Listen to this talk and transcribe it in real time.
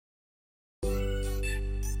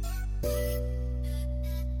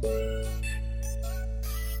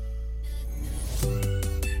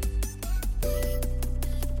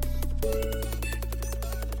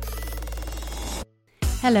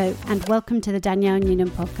Hello and welcome to the Danielle Noonan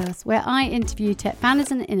podcast, where I interview tech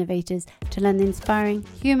founders and innovators to learn the inspiring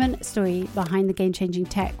human story behind the game-changing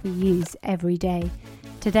tech we use every day.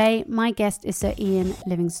 Today, my guest is Sir Ian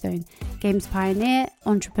Livingstone, games pioneer,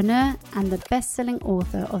 entrepreneur, and the best-selling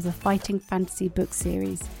author of the Fighting Fantasy book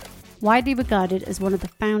series. Widely regarded as one of the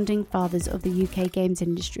founding fathers of the UK games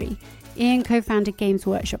industry, Ian co-founded Games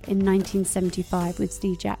Workshop in 1975 with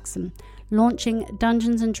Steve Jackson, launching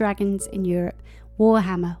Dungeons & Dragons in Europe,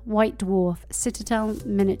 Warhammer, White Dwarf, Citadel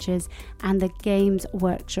Miniatures, and the Games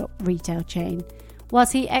Workshop retail chain.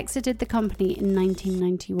 Whilst he exited the company in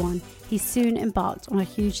 1991, he soon embarked on a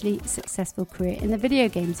hugely successful career in the video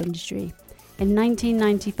games industry. In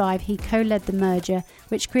 1995, he co-led the merger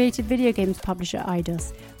which created video games publisher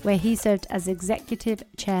Eidos, where he served as executive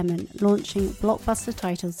chairman, launching blockbuster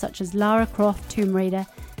titles such as Lara Croft Tomb Raider,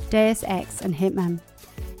 Deus Ex, and Hitman.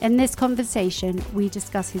 In this conversation, we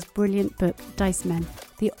discuss his brilliant book, Dice Men,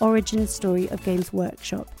 the origin story of Games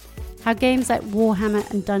Workshop, how games like Warhammer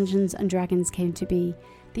and Dungeons & Dragons came to be,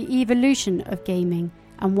 the evolution of gaming,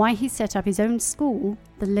 and why he set up his own school,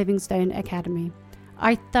 the Livingstone Academy.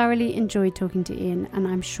 I thoroughly enjoyed talking to Ian, and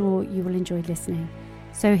I'm sure you will enjoy listening.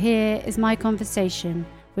 So here is my conversation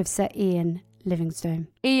with Sir Ian Livingstone.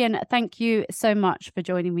 Ian, thank you so much for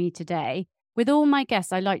joining me today. With all my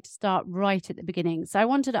guests, I like to start right at the beginning. So I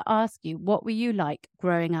wanted to ask you, what were you like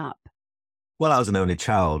growing up? Well, I was an only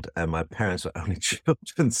child and my parents were only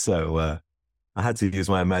children. So I had to use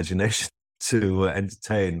my imagination to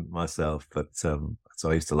entertain myself. But so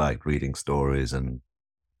I used to like reading stories and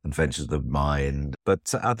adventures of the mind.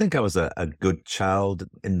 But I think I was a good child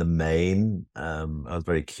in the main. I was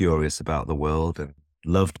very curious about the world and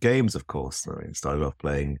loved games, of course. I started off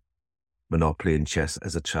playing Monopoly and chess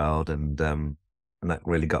as a child, and that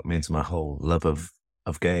really got me into my whole love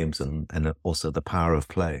of games and also the power of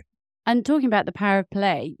play. And talking about the power of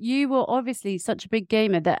play, you were obviously such a big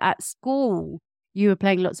gamer that at school you were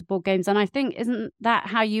playing lots of board games. And I think, isn't that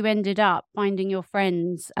how you ended up finding your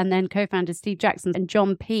friends and then co-founders Steve Jackson and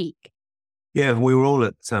John Peake? Yeah, we were all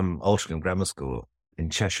at Altrincham Grammar School in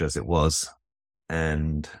Cheshire, as it was,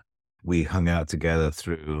 and we hung out together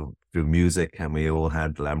through music, and we all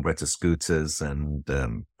had Lambretta scooters, and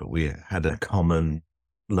but we had a common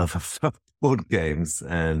love of board games,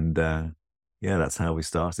 and yeah, that's how we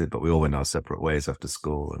started. But we all went our separate ways after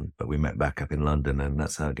school, but we met back up in London, and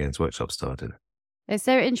that's how Games Workshop started. It's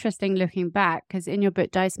so interesting looking back, because in your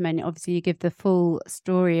book Dice Men, obviously you give the full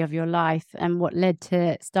story of your life and what led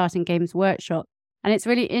to starting Games Workshop. And it's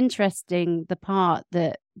really interesting the part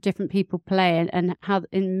that different people play and how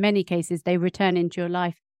in many cases they return into your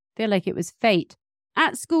life. I feel like it was fate.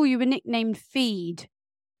 At school, you were nicknamed Feed.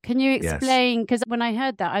 Can you explain? Because when I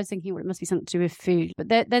heard that, I was thinking, well, it must be something to do with food.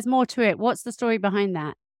 But there's more to it. What's the story behind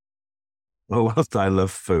that? Well, whilst I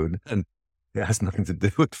love food, and it has nothing to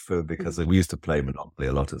do with food, because we used to play Monopoly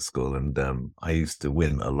a lot at school, and I used to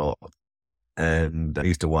win a lot. And I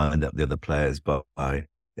used to wind up the other players, but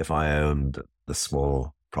if I owned the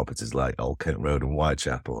small properties like Old Kent Road and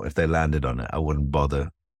Whitechapel, if they landed on it, I wouldn't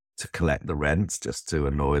bother to collect the rents just to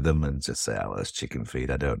annoy them and just say, oh, that's chicken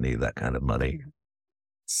feed. I don't need that kind of money.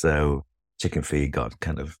 So chicken feed got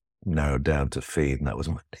kind of narrowed down to Feed, and that was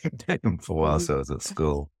my nickname for a while. So I was at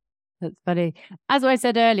school. That's funny. As I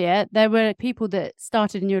said earlier, there were people that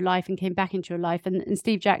started in your life and came back into your life. And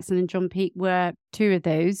Steve Jackson and John Peake were two of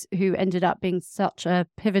those who ended up being such a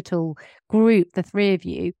pivotal group, the three of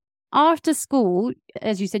you. After school,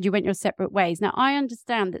 as you said, you went your separate ways. Now, I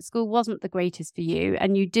understand that school wasn't the greatest for you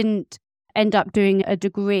and you didn't end up doing a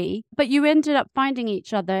degree, but you ended up finding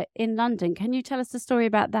each other in London. Can you tell us the story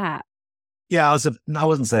about that? Yeah, I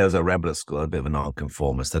wouldn't say I was a rebel at school. I was a bit of a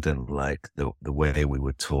nonconformist. I didn't like the way we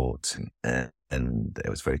were taught, and it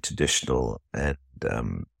was very traditional, and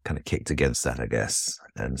kind of kicked against that, I guess.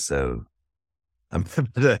 And so I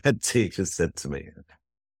remember the head teacher said to me,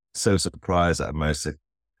 so surprised that I managed to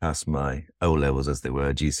pass my O-levels as they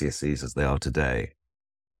were, GCSEs as they are today,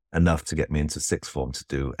 enough to get me into sixth form to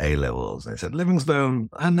do A-levels. And he said, Livingstone,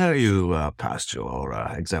 I know you passed your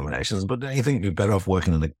examinations, but don't you think you're better off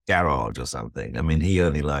working in a garage or something? I mean, he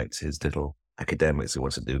only liked his little academics who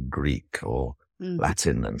wanted to do Greek or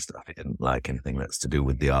Latin and stuff. He didn't like anything that's to do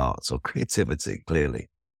with the arts or creativity, clearly.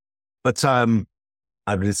 But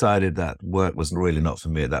I decided that work was really not for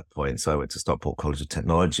me at that point. So I went to Stockport College of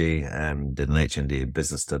Technology and did an HND in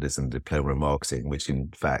Business Studies and Diploma in Marketing, which in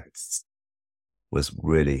fact was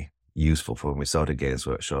really useful for when we started Games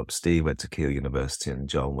Workshop. Steve went to Keele University and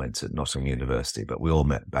John went to Nottingham University, but we all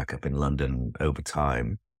met back up in London over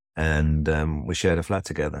time. And we shared a flat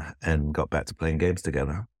together and got back to playing games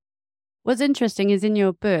together. What's interesting is in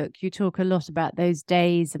your book, you talk a lot about those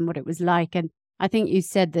days and what it was like. And I think you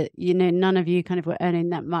said that, none of you kind of were earning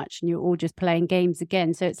that much and you're all just playing games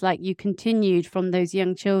again. So it's like you continued from those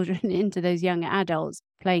young children into those young adults,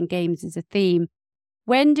 playing games as a theme.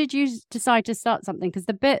 When did you decide to start something? Because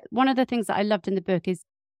one of the things that I loved in the book is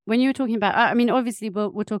when you were talking about, obviously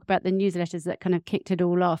we'll talk about the newsletters that kind of kicked it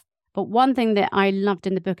all off. But one thing that I loved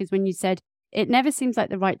in the book is when you said, it never seems like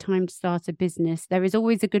the right time to start a business. There is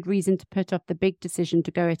always a good reason to put off the big decision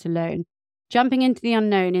to go it alone. Jumping into the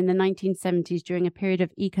unknown in the 1970s during a period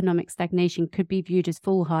of economic stagnation could be viewed as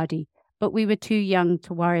foolhardy, but we were too young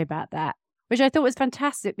to worry about that, which I thought was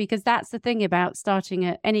fantastic because that's the thing about starting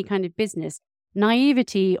any kind of business.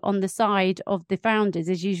 Naivety on the side of the founders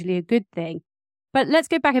is usually a good thing. But let's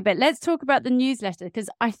go back a bit. Let's talk about the newsletter, because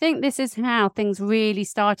I think this is how things really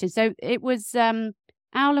started. So it was Owl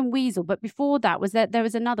and Weasel, but before that, there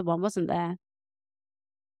was another one, wasn't there?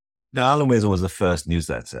 No, Owl and Weasel was the first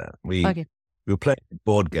newsletter. We were playing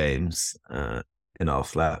board games in our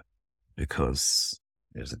flat because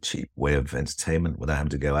it was a cheap way of entertainment without having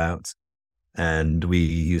to go out. And we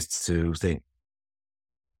used to think,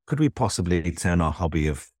 could we possibly turn our hobby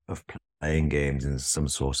of playing games into some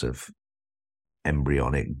sort of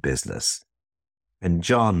embryonic business? And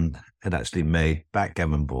John had actually made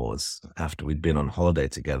backgammon boards after we'd been on holiday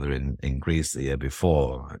together in Greece the year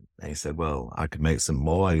before. And he said, well, I could make some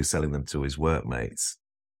more. He was selling them to his workmates.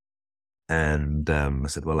 And I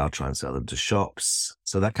said, well, I'll try and sell them to shops.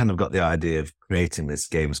 So that kind of got the idea of creating this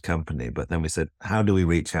games company. But then we said, how do we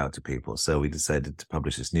reach out to people? So we decided to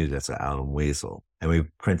publish this newsletter, Owl and Weasel. And we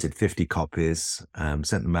printed 50 copies,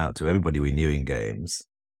 sent them out to everybody we knew in games.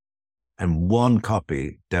 And one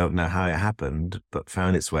copy, don't know how it happened, but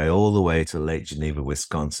found its way all the way to Lake Geneva,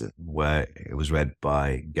 Wisconsin, where it was read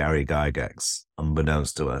by Gary Gygax,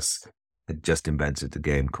 unbeknownst to us, had just invented a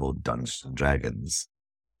game called Dungeons and Dragons.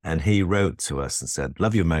 And he wrote to us and said,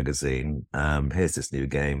 love your magazine. Here's this new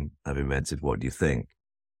game I've invented. What do you think?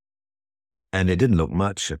 And it didn't look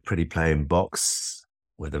much, a pretty plain box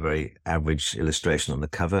with a very average illustration on the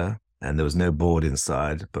cover. And there was no board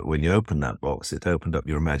inside. But when you opened that box, it opened up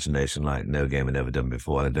your imagination like no game had ever done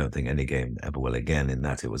before. I don't think any game ever will again, in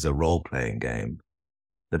that it was a role-playing game.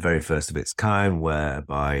 The very first of its kind,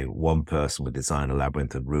 whereby one person would design a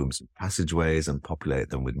labyrinth of rooms and passageways and populate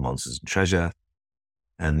them with monsters and treasure.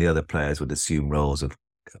 And the other players would assume roles of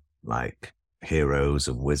like heroes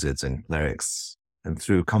and wizards and clerics. And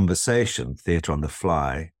through conversation, theatre on the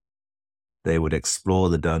fly, they would explore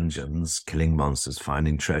the dungeons, killing monsters,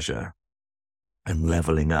 finding treasure, and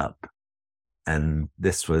leveling up. And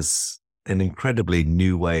this was an incredibly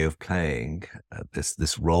new way of playing,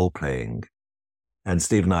 this role-playing. And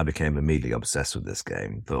Steve and I became immediately obsessed with this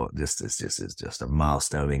game. Thought this is just a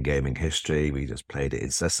milestone in gaming history. We just played it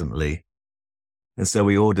incessantly. And so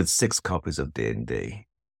we ordered 6 copies of D&D.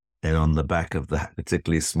 And on the back of that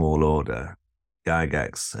particularly small order,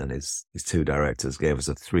 Gygax and his 2 directors gave us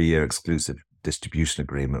a 3-year exclusive distribution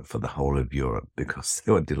agreement for the whole of Europe, because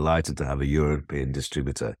they were delighted to have a European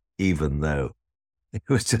distributor, even though it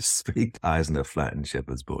was just 3 guys in a flat in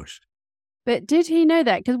Shepherd's Bush. But did he know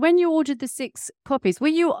that? Because when you ordered the 6 copies, were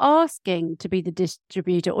you asking to be the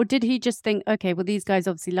distributor, or did he just think, okay, well, these guys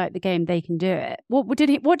obviously like the game, they can do it? What did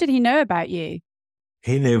he know about you?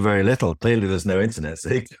 He knew very little. Clearly, there's no internet, so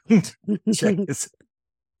he couldn't check this.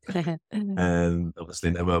 And obviously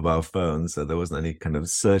no mobile phones, so there wasn't any kind of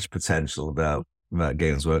search potential about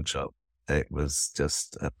Games Workshop. It was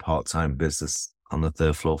just a part-time business on the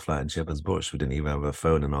 3rd floor flat in Shepherd's Bush. We didn't even have a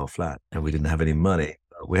phone in our flat, and we didn't have any money.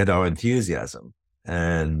 We had our enthusiasm,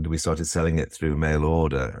 and we started selling it through mail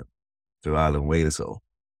order, through Owl and Weasel.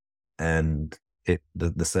 And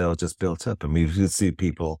the sales just built up, and we would see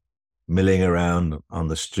people milling around on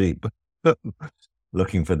the street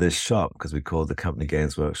looking for this shop, because we called the company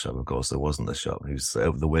Games Workshop. Of course, there wasn't a shop. He was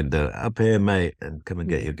over the window, up here, mate, and come and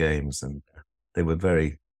get your games. And they were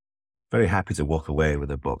very, very happy to walk away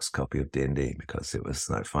with a boxed copy of D&D, because it was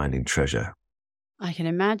like finding treasure. I can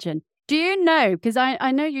imagine. Do you know, because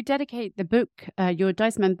I know you dedicate the book, your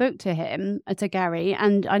Dice Man book to him, to Gary,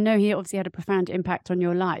 and I know he obviously had a profound impact on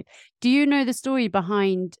your life. Do you know the story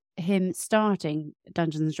behind him starting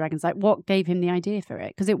Dungeons and Dragons? Like, what gave him the idea for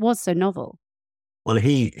it? Because it was so novel. Well,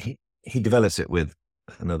 he developed it with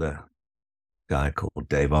another guy called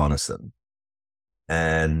Dave Arneson.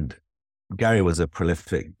 And Gary was a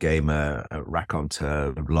prolific gamer, a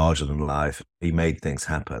raconteur, larger than life. He made things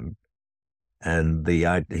happen. And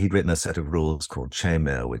he'd written a set of rules called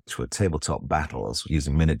Chainmail, which were tabletop battles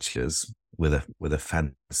using miniatures with a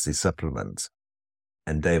fantasy supplement.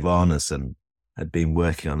 And Dave Arneson had been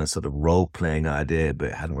working on a sort of role-playing idea,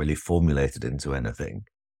 but hadn't really formulated into anything.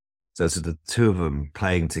 So the two of them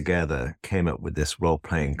playing together came up with this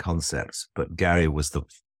role-playing concept, but Gary was the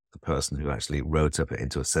person who actually wrote up it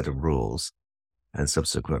into a set of rules and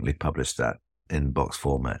subsequently published that in box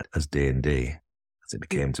format as D&D, as it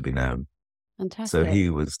became to be known. Fantastic. So he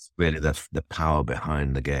was really the power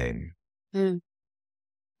behind the game. Mm.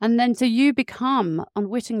 And then, so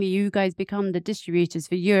unwittingly, you guys become the distributors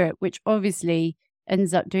for Europe, which obviously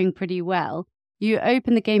ends up doing pretty well. You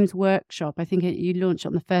open the Games Workshop. I think you launched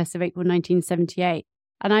on the 1st of April, 1978.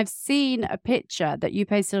 And I've seen a picture that you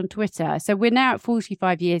posted on Twitter. So we're now at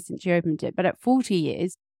 45 years since you opened it. But at 40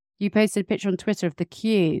 years, you posted a picture on Twitter of the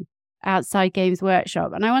queue outside Games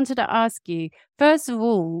Workshop. And I wanted to ask you, first of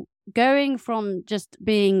all, going from just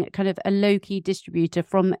being kind of a low-key distributor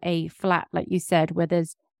from a flat, like you said, where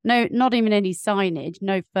there's not even any signage,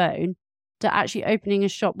 no phone, to actually opening a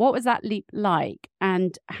shop. What was that leap like?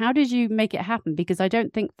 And how did you make it happen? Because I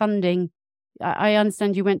don't think funding, I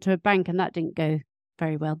understand you went to a bank and that didn't go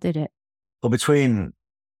very well, did it? Well, between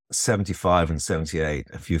 75 and 78,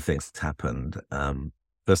 a few things happened.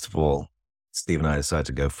 First of all, Steve and I decided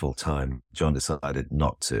to go full time. John decided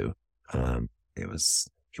not to. He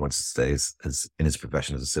wanted to stay as in his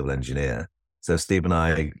profession as a civil engineer. So Steve and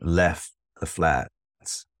I left the flat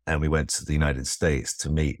and we went to the United States to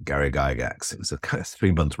meet Gary Gygax. It was a kind of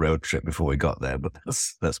 3-month road trip before we got there, but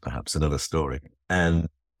that's perhaps another story. And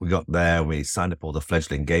we got there, we signed up all the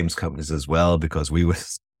fledgling games companies as well, because we were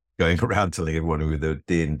going around telling everyone we were the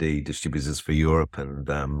D&D distributors for Europe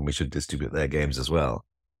and we should distribute their games as well.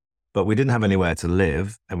 But we didn't have anywhere to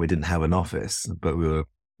live and we didn't have an office, but we were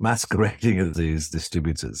masquerading as these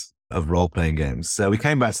distributors of role-playing games. So we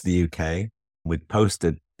came back to the UK. We'd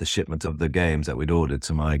posted the shipment of the games that we'd ordered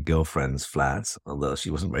to my girlfriend's flat, although she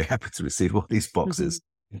wasn't very happy to receive all these boxes.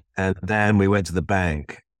 And then we went to the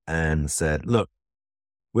bank and said, look,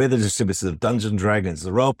 we're the distributors of Dungeons & Dragons,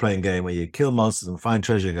 a role-playing game where you kill monsters and find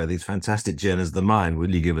treasure and go, these fantastic journeys of the mind,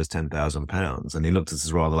 will you give us £10,000? And he looked at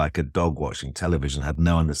us rather like a dog watching television, had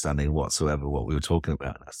no understanding whatsoever what we were talking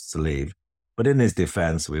about, and asked us to leave. But in his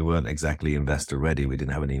defense, we weren't exactly investor ready. We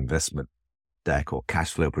didn't have any investment deck or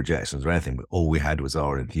cash flow projections or anything, but all we had was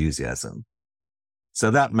our enthusiasm.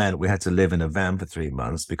 So that meant we had to live in a van for 3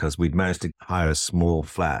 months because we'd managed to hire a small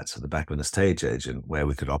flat at the back of an estate agent where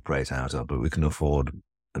we could operate out of, but we couldn't afford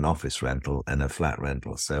an office rental and a flat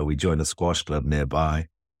rental. So we joined a squash club nearby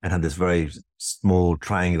and had this very small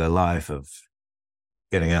triangular life of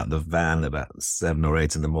getting out of the van about 7 or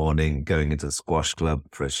 8 in the morning, going into the squash club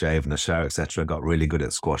for a shave and a shower, etc. Got really good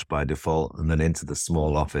at squash by default, and then into the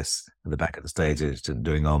small office at the back of the stage agent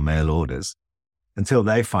doing our mail orders until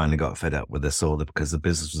they finally got fed up with us all because the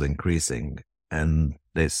business was increasing. And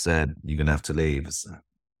they said, you're going to have to leave. So,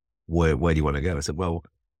 where do you want to go? I said, well,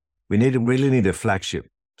 we really need a flagship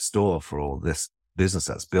store for all this business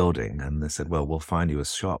that's building. And they said, well, we'll find you a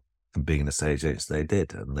shop. And being the stage agents, they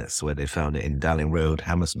did. And that's where they found it in Dowling Road,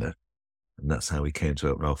 Hammersmith. And that's how we came to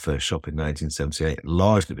open our first shop in 1978,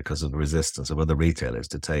 largely because of the resistance of other retailers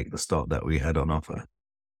to take the stock that we had on offer.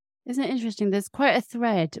 Isn't it interesting? There's quite a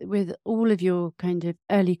thread with all of your kind of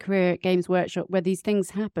early career at Games Workshop where these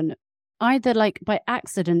things happen, either like by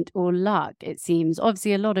accident or luck, it seems.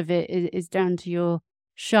 Obviously, a lot of it is down to your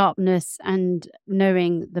sharpness and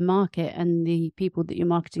knowing the market and the people that you're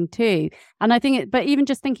marketing to. And I think, but even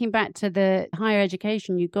just thinking back to the higher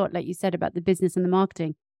education you got, like you said, about the business and the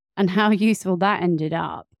marketing and how useful that ended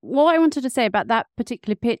up. What I wanted to say about that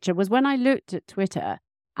particular picture was when I looked at Twitter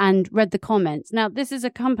and read the comments. Now, this is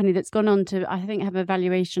a company that's gone on to, I think, have a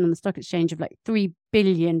valuation on the stock exchange of like £3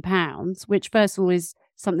 billion, which first of all is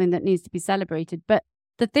something that needs to be celebrated. But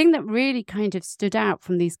the thing that really kind of stood out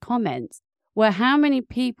from these comments were how many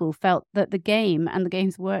people felt that the game and the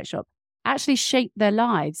Games Workshop actually shaped their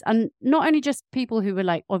lives. And not only just people who were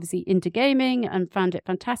like obviously into gaming and found it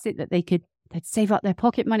fantastic that they'd save up their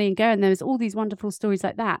pocket money and go. And there was all these wonderful stories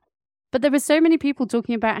like that. But there were so many people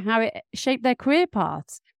talking about how it shaped their career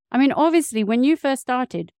paths. I mean, obviously, when you first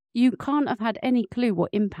started, you can't have had any clue what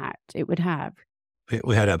impact it would have.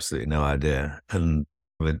 We had absolutely no idea. And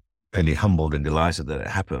we're only humbled and delighted that it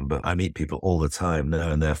happened. But I meet people all the time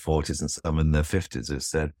now in their 40s and some in their 50s who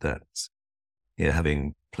said that,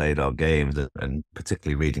 having played our games and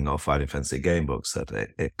particularly reading our Fighting Fantasy game books, that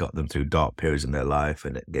it got them through dark periods in their life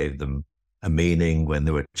and it gave them a meaning when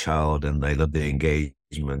they were a child, and they loved the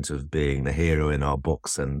engagement of being the hero in our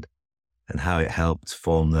books and how it helped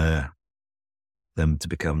form their them to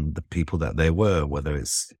become the people that they were, whether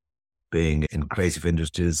it's being in creative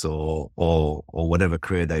industries or whatever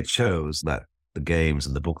career they chose, that the games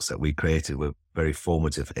and the books that we created were very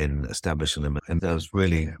formative in establishing them. And that was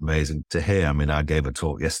really amazing to hear. I mean, I gave a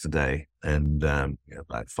talk yesterday and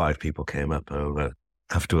like 5 people came up over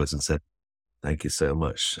afterwards and said, "Thank you so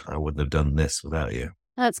much. I wouldn't have done this without you."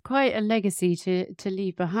 That's quite a legacy to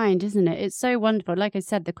leave behind, isn't it? It's so wonderful. Like I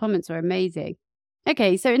said, the comments were amazing.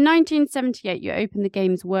 Okay, so in 1978, you opened the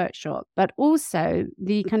Games Workshop, but also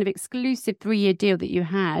the kind of exclusive 3-year deal that you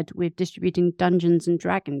had with distributing Dungeons and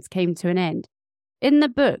Dragons came to an end. In the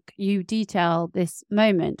book, you detail this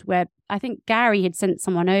moment where I think Gary had sent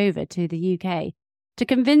someone over to the UK to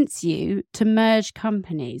convince you to merge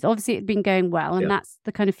companies. Obviously, it had been going well, and that's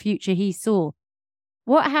the kind of future he saw.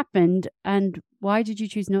 What happened, and why did you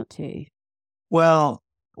choose not to? Well,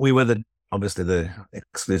 we were obviously the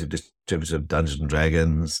exclusive distributor of Dungeons and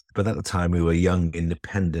Dragons, but at the time we were young,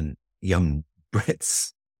 independent, young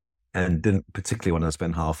Brits and didn't particularly want to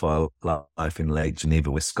spend half our life in Lake Geneva,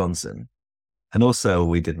 Wisconsin. And also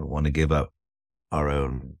we didn't want to give up our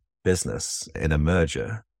own business in a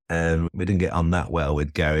merger. And we didn't get on that well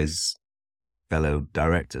with Gary's fellow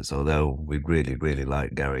directors, although we really, really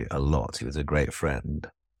liked Gary a lot. He was a great friend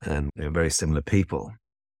and they were very similar people.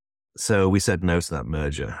 So we said no to that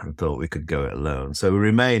merger and thought we could go it alone. So we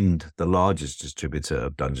remained the largest distributor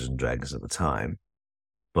of Dungeons and Dragons at the time,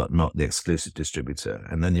 but not the exclusive distributor.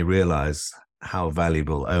 And then you realize how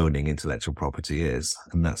valuable owning intellectual property is.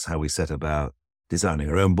 And that's how we set about designing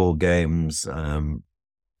our own board games,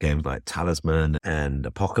 games like Talisman and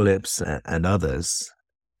Apocalypse and others.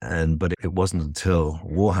 But it wasn't until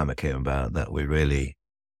Warhammer came about that we really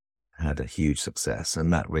had a huge success.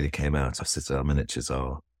 And that really came out of Citadel Miniatures,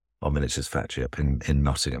 our miniatures factory up in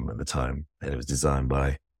Nottingham at the time. And it was designed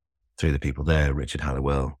by 3 of the people there, Richard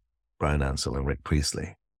Halliwell, Brian Ansell and Rick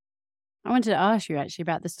Priestley. I wanted to ask you actually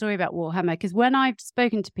about the story about Warhammer, because when I've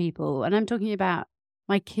spoken to people, and I'm talking about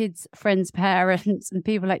my kids' friends' parents and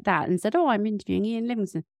people like that, and said, "Oh, I'm interviewing Ian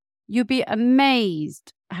Livingstone," you'd be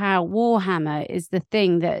amazed how Warhammer is the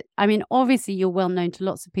thing that, I mean, obviously you're well known to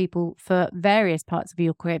lots of people for various parts of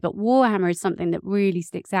your career, but Warhammer is something that really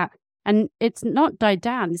sticks out. And it's not died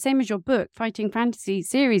down. The same as your book, Fighting Fantasy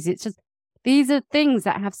series. It's just, these are things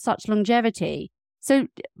that have such longevity. So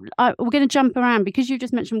we're going to jump around because you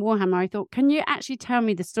just mentioned Warhammer. I thought, can you actually tell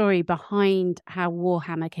me the story behind how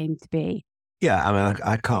Warhammer came to be? Yeah, I mean,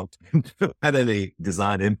 I can't had any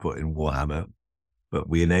design input in Warhammer, but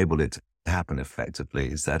we enabled it to happen effectively.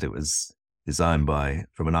 Is that it was designed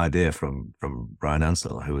from an idea from Brian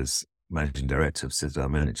Ansell, who was managing director of Citadel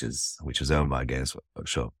Miniatures, which was owned by Games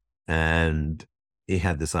Workshop. And he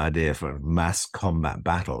had this idea for a mass combat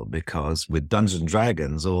battle because with Dungeons and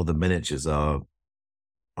Dragons, all the miniatures are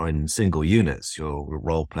in single units. You're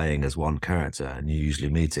role-playing as one character and you're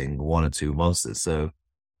usually meeting 1 or 2 monsters. So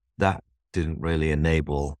that didn't really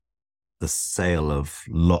enable the sale of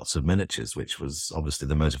lots of miniatures, which was obviously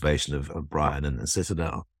the motivation of Brian and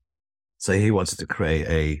Citadel. So he wanted to create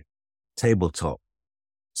a tabletop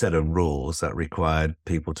set of rules that required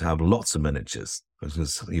people to have lots of miniatures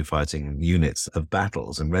because you're fighting units of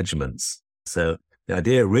battles and regiments. So the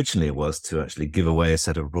idea originally was to actually give away a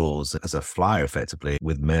set of rules as a flyer effectively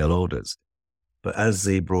with mail orders. But as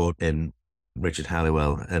he brought in Richard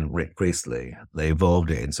Halliwell and Rick Priestley, they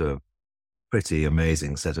evolved it into a pretty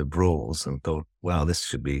amazing set of rules and thought, wow, this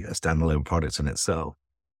should be a standalone product in itself.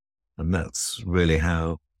 And that's really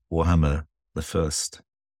how Warhammer, the first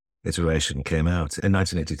iteration, came out in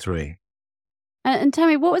 1983. And tell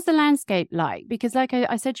me, what was the landscape like? Because like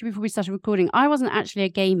I said to you before we started recording, I wasn't actually a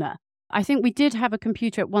gamer. I think we did have a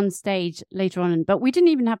computer at one stage later on, but we didn't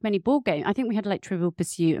even have many board games. I think we had like Trivial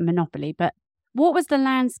Pursuit and Monopoly. But what was the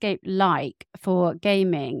landscape like for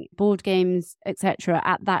gaming, board games, etc.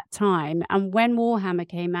 at that time? And when Warhammer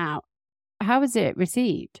came out, how was it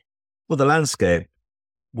received? Well, the landscape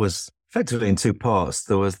was effectively in 2 parts.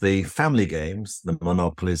 There was the family games, the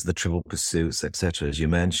Monopolies, the Trivial Pursuits, etc., as you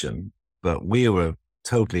mentioned. But we were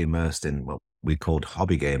totally immersed in what we called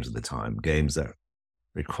hobby games at the time, games that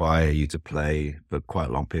require you to play for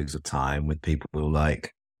quite long periods of time with people who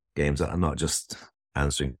like games that are not just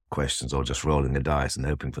answering questions or just rolling the dice and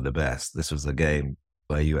hoping for the best. This was a game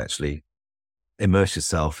where you actually immerse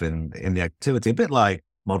yourself in the activity, a bit like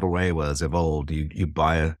model railways of old. You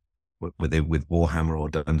buy with Warhammer or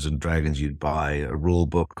Dungeons and Dragons, you'd buy a rule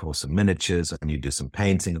book or some miniatures and you do some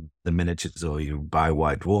painting of the miniatures, or you buy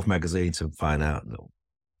White Dwarf magazine to find out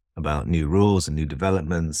about new rules and new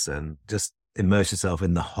developments and just immerse yourself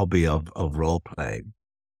in the hobby of role playing.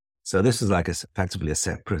 So this was like effectively a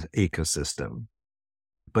separate ecosystem,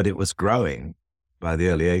 but it was growing by the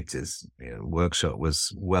early 80s, Workshop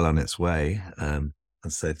was well on its way. And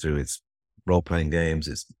so through its role-playing games,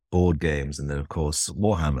 its board games, and then, of course,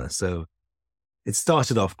 Warhammer. So it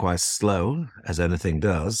started off quite slow, as anything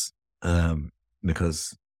does,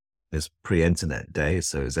 because it's pre-internet day,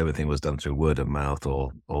 so everything was done through word of mouth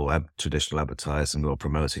or traditional advertising or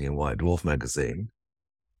promoting in White Dwarf magazine.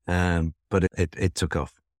 But it took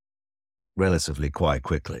off relatively quite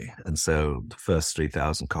quickly. And so the first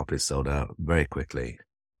 3,000 copies sold out very quickly.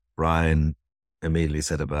 Brian immediately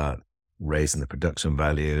set about raising the production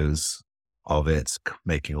values of it,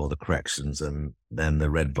 making all the corrections, and then the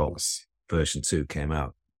Red Box version 2 came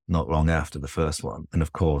out not long after the first one. And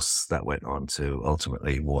of course, that went on to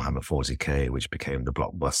ultimately Warhammer 40K, which became the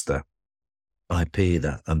blockbuster IP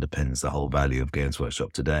that underpins the whole value of Games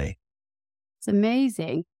Workshop today. It's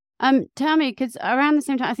amazing. Tell me, because around the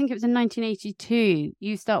same time, I think it was in 1982,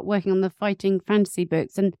 you start working on the fighting fantasy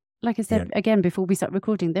books. And like I said, again, before we start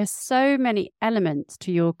recording, there's so many elements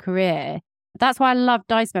to your career. That's why I love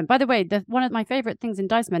Dice Men. By the way, one of my favorite things in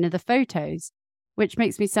Dice Men are the photos, which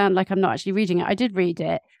makes me sound like I'm not actually reading it. I did read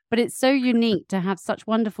it, but it's so unique to have such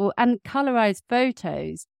wonderful and colorized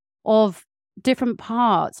photos of different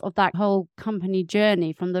parts of that whole company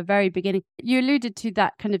journey from the very beginning. You alluded to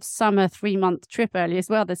that kind of summer 3-month trip earlier as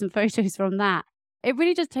well. There's some photos from that. It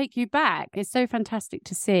really does take you back. It's so fantastic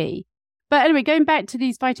to see. But anyway, going back to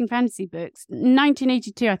these fighting fantasy books,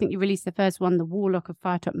 1982, I think you released the first one, The Warlock of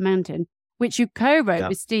Firetop Mountain, which you co-wrote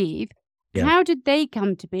with Steve. Yeah. How did they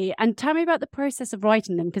come to be? And tell me about the process of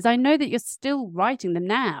writing them, because I know that you're still writing them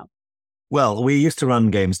now. Well, we used to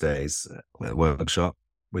run games days at Workshop,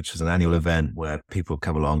 which was an annual event where people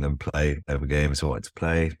come along and play over games they wanted to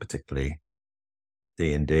play, particularly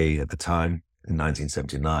D&D at the time in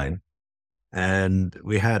 1979. And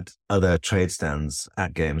we had other trade stands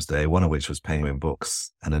at Games Day, one of which was Penguin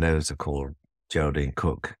Books, and an editor called Geraldine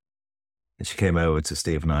Cook. And she came over to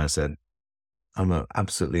Steve and I and said, I'm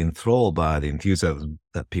absolutely enthralled by the enthusiasm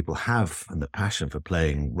that people have and the passion for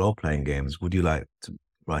playing role-playing games. Would you like to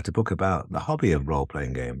write a book about the hobby of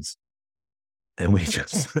role-playing games? And we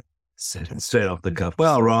just said straight off the cuff,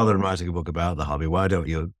 well, rather than writing a book about the hobby, why don't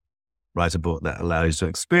you write a book that allows you to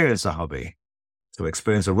experience a hobby, to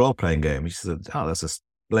experience a role-playing game? She said, oh, that's a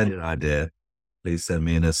splendid idea. Please send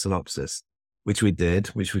me in a synopsis, which we did,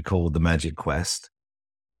 which we called The Magic Quest.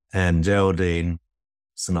 And Geraldine,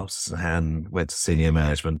 synopsis in hand, went to senior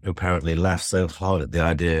management, who apparently laughed so hard at the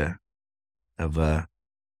idea of an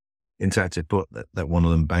interactive book that one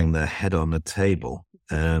of them banged their head on the table.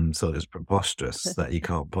 So it was preposterous that you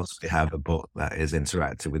can't possibly have a book that is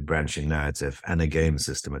interactive with branching narrative and a game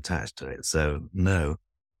system attached to it. So no.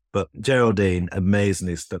 But Geraldine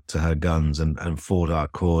amazingly stuck to her guns and fought our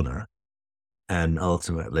corner. And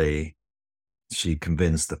ultimately, she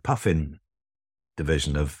convinced the Puffin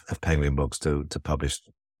division of Penguin Books to publish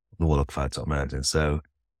The Warlock of Firetop Mountain. So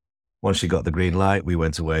once she got the green light, we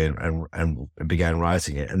went away and began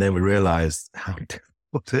writing it. And then we realized how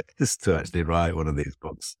difficult it is to actually write one of these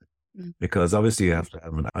books. Because obviously you have to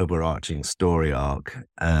have an overarching story arc.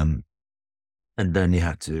 And then you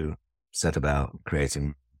have to set about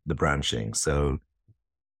creating the branching. So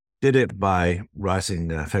did it by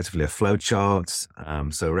writing effectively a flow chart.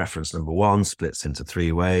 So reference number 1 splits into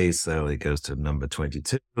 3 ways. So it goes to number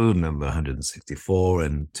 22, number 164,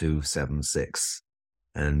 and 276.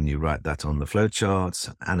 And you write that on the flow chart,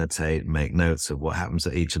 annotate, make notes of what happens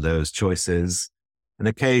at each of those choices. And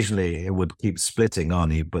occasionally it would keep splitting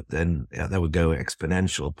on you, but then that would go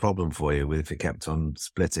exponential problem for you if it kept on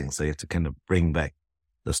splitting. So you have to kind of bring back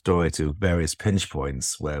the story to various pinch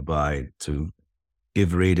points, whereby to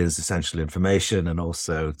give readers essential information and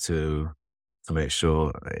also to make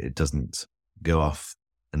sure it doesn't go off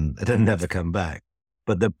and it doesn't never come back.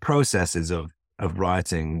 But the processes of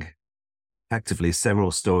writing effectively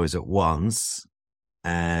several stories at once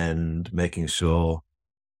and making sure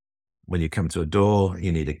when you come to a door,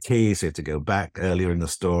 you need a key. So you have to go back earlier in the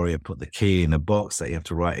story and put the key in a box that you have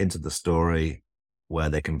to write into the story where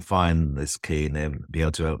they can find this key and then be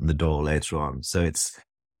able to open the door later on. So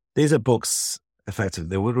these are books. Effectively,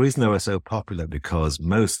 the reason they were so popular because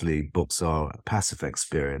mostly books are a passive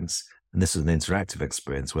experience, and this is an interactive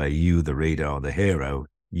experience where you, the reader, are the hero.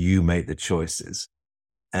 You make the choices,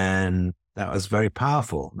 and that was very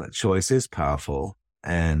powerful. That choice is powerful,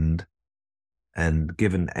 and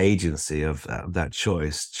given agency of that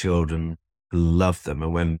choice, children loved them.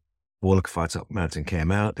 And when Warlock of Firetop Mountain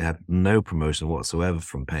came out, they had no promotion whatsoever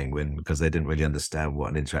from Penguin because they didn't really understand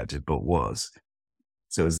what an interactive book was.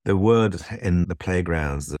 So it was the word in the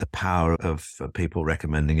playgrounds, the power of people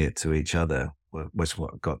recommending it to each other, was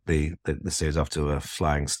what got the series off to a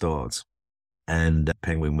flying start. And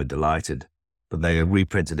Penguin were delighted. But they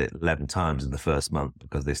reprinted it 11 times in the first month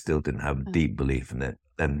because they still didn't have a deep belief in it.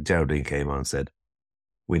 Then Geraldine came on and said,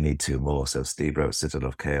 we need 2 more. So Steve wrote Citadel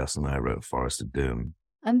of Chaos and I wrote Forest of Doom.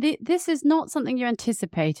 And this is not something you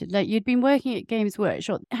anticipated. Like, you'd been working at Games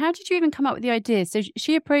Workshop. How did you even come up with the idea? So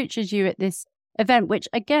she approaches you at this event, which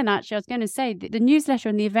again, actually, I was going to say, the newsletter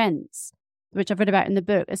and the events, which I've read about in the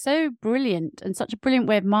book, are so brilliant and such a brilliant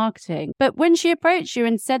way of marketing. But when she approached you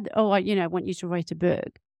and said, oh, I want you to write a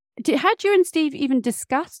book, had you and Steve even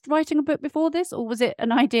discussed writing a book before this? Or was it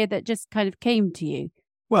an idea that just kind of came to you?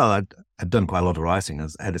 Well, I'd done quite a lot of writing. I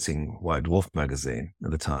was editing White Dwarf magazine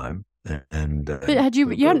at the time. But you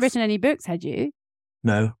hadn't written any books, had you?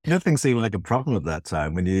 No, nothing seemed like a problem at that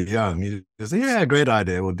time. When you're young, you say, yeah, great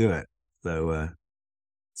idea, we'll do it.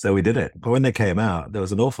 So we did it. But when they came out, there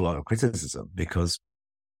was an awful lot of criticism because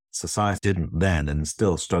society didn't then and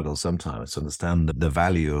still struggles sometimes to understand the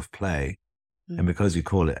value of play. Mm. And because you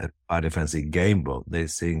call it a biodefensive game book, they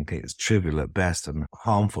think it's trivial at best and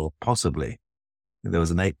harmful possibly. There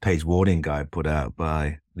was an 8-page warning guide put out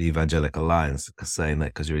by the Evangelical Alliance saying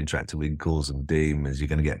that because you're interacting with ghouls and demons, you're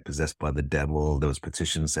going to get possessed by the devil. There was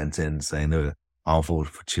petitions sent in saying they were harmful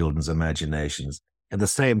for children's imaginations. At the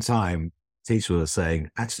same time, teachers were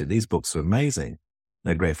saying, actually, these books are amazing.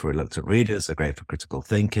 They're great for reluctant readers. They're great for critical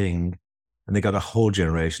thinking. And they got a whole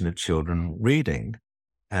generation of children reading.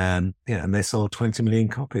 And they sold 20 million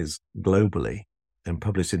copies globally and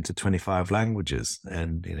published into 25 languages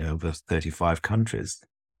and, over 35 countries.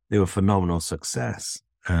 They were a phenomenal success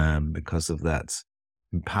because of that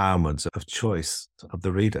empowerment of choice of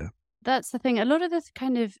the reader. That's the thing. A lot of the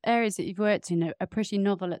kind of areas that you've worked in are pretty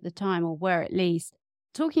novel at the time, or were at least.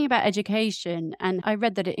 Talking about education, and I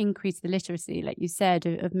read that it increased the literacy, like you said,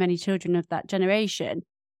 of many children of that generation.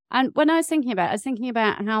 And when I was thinking about it, I was thinking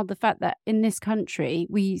about how the fact that in this country,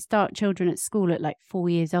 we start children at school at like 4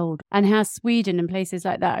 years old, and how Sweden and places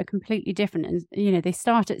like that are completely different. And, they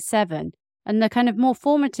start at 7, and the kind of more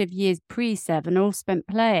formative years pre-7 are all spent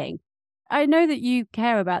playing. I know that you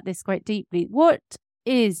care about this quite deeply. What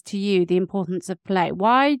is to you the importance of play?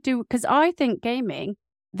 Because I think gaming,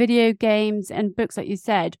 video games and books, like you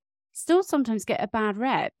said, still sometimes get a bad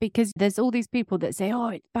rep because there's all these people that say, oh,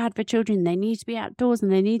 it's bad for children. They need to be outdoors and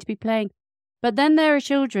they need to be playing. But then there are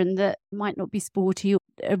children that might not be sporty, or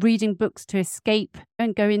are reading books to escape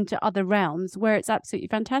and go into other realms where it's absolutely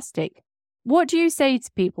fantastic. What do you say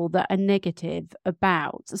to people that are negative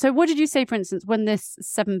about? So what did you say, for instance, when this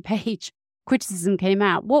 7-page criticism came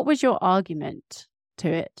out? What was your argument to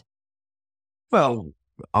it? Well,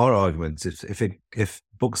 our argument is if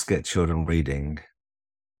books get children reading,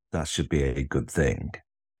 that should be a good thing.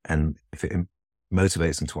 And if it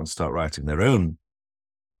motivates them to want to start writing their own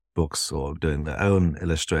books or doing their own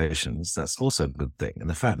illustrations, that's also a good thing. And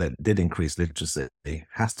the fact that it did increase literacy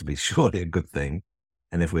has to be surely a good thing.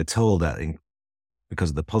 And if we're told that because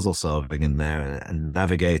of the puzzle solving in there and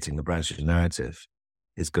navigating the branch narrative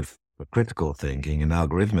is good for critical thinking and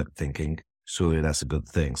algorithmic thinking, surely that's a good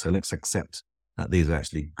thing. So let's accept that these are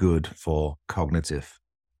actually good for cognitive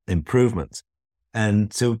improvement.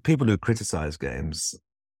 And to people who criticize games,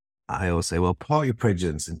 I always say, well, part your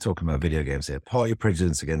prejudice in talking about video games here, part your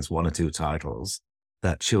prejudice against 1 or 2 titles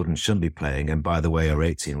that children shouldn't be playing, and by the way, are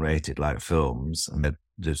 18 rated like films, and they're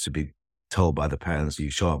just to be told by the parents, you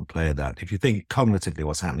shouldn't play that. If you think cognitively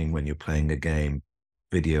what's happening when you're playing a game,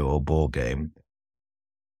 video or board game,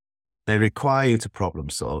 they require you to problem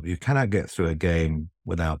solve. You cannot get through a game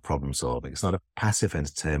without problem solving. It's not a passive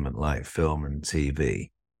entertainment like film and TV.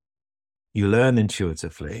 You learn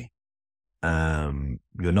intuitively.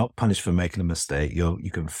 You're not punished for making a mistake. You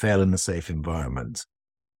can fail in a safe environment.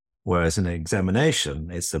 Whereas in an examination,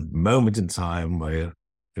 it's a moment in time where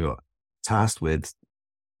you're tasked with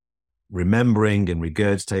remembering and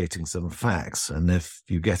regurgitating some facts. And if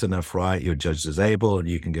you get enough right, you're judged as able and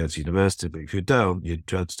you can go to university. But if you don't, you're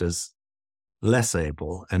judged as less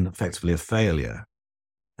able and effectively a failure.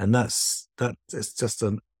 And it's just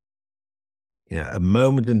a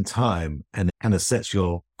moment in time, and it kind of sets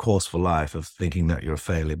your course for life of thinking that you're a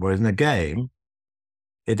failure. Whereas in a game,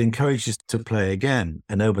 it encourages to play again.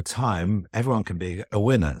 And over time, everyone can be a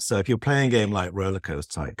winner. So if you're playing a game like Roller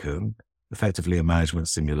Coaster Tycoon, effectively a management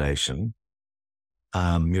simulation,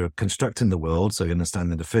 you're constructing the world, so you're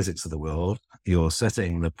understanding the physics of the world. You're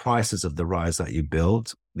setting the prices of the rides that you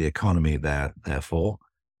build, the economy there, therefore,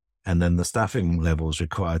 and then the staffing levels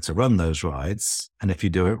required to run those rides. And if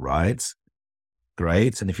you do it right,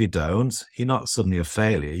 great. And if you don't, you're not suddenly a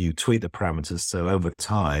failure. You tweak the parameters. So over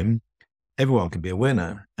time, everyone can be a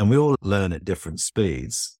winner. And we all learn at different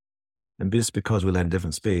speeds. And just because we learn at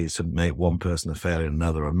different speeds should make one person a failure and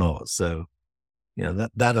another or not. So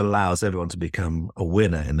that allows everyone to become a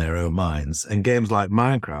winner in their own minds. And games like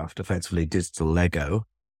Minecraft, effectively digital Lego,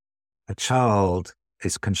 a child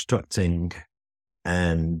is constructing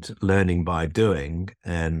and learning by doing.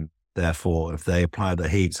 And therefore, if they apply the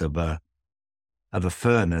heat of a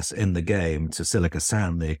furnace in the game to silica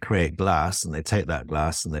sand, they create glass, and they take that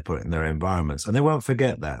glass and they put it in their environments. And they won't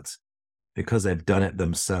forget that because they've done it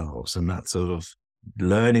themselves. And that sort of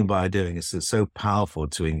learning by doing is so powerful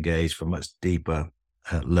to engage for much deeper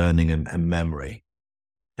learning and memory.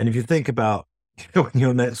 And if you think about when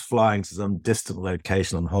you're next flying to some distant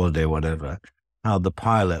location on holiday or whatever, how the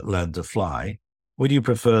pilot learned to fly, would you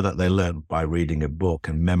prefer that they learn by reading a book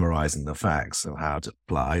and memorizing the facts of how to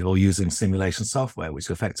fly, or using simulation software, which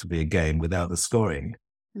is effectively a game without the scoring?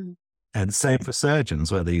 Mm. And same for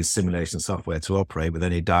surgeons, where they use simulation software to operate with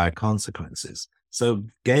any dire consequences. So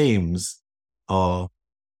games are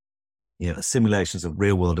simulations of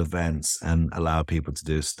real world events and allow people to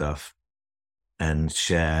do stuff and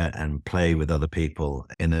share and play with other people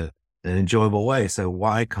in an enjoyable way. So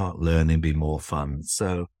why can't learning be more fun?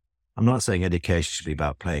 So I'm not saying education should be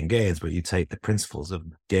about playing games, but you take the principles of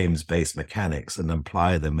games-based mechanics and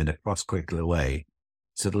apply them in a cross-curricular way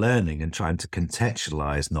to learning, and trying to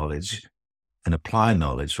contextualize knowledge and apply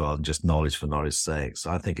knowledge rather than just knowledge for knowledge's sake.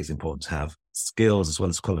 So I think it's important to have skills as well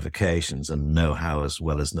as qualifications and know-how as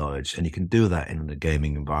well as knowledge. And you can do that in a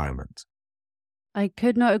gaming environment. I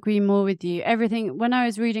could not agree more with you. Everything, when I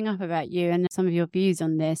was reading up about you and some of your views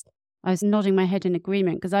on this, I was nodding my head in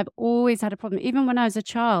agreement, because I've always had a problem. Even when I was a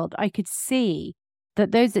child, I could see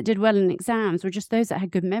that those that did well in exams were just those that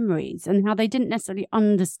had good memories, and how they didn't necessarily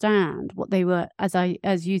understand what they were,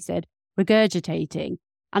 as you said, regurgitating.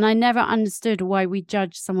 And I never understood why we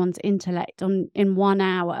judge someone's intellect in 1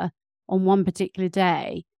 hour on one particular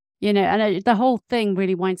day. And the whole thing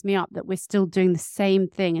really winds me up that we're still doing the same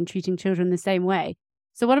thing and treating children the same way.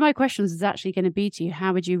 So one of my questions is actually going to be to you,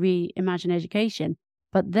 how would you reimagine education?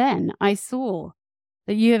 But then I saw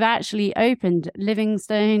that you have actually opened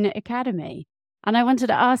Livingstone Academy. And I wanted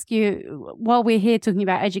to ask you, while we're here talking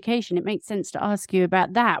about education, it makes sense to ask you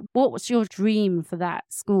about that. What was your dream for that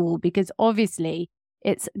school? Because obviously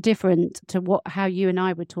it's different to how you and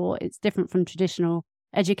I were taught. It's different from traditional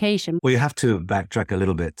education. Well, you have to backtrack a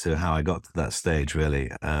little bit to how I got to that stage,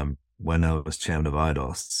 really. When I was chairman of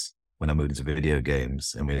IDOS, when I moved into video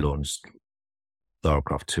games, and we launched Lara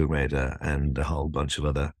Croft Tomb Raider and a whole bunch of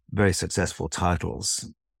other very successful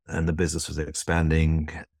titles, and the business was expanding.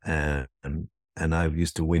 And I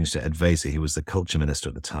used to whinge to Ed Vasey, who was the culture minister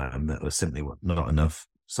at the time, that was simply not enough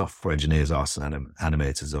software engineers, artists, and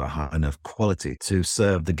animators of a high enough quality to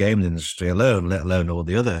serve the game industry alone, let alone all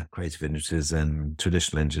the other creative industries and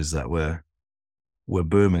traditional industries that were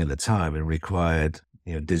booming at the time and required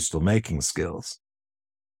digital making skills.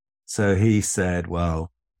 So he said,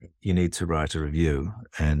 well, you need to write a review.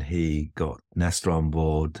 And he got Nesta on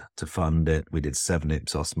board to fund it. We did 7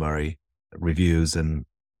 Ipsos Murray reviews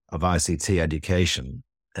of ICT education.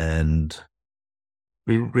 And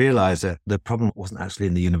we realized that the problem wasn't actually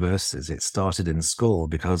in the universities. It started in school,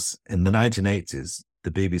 because in the 1980s,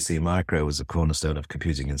 the BBC Micro was a cornerstone of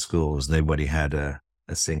computing in schools. They already had a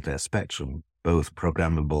Sinclair Spectrum, both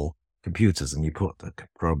programmable computers, and you put a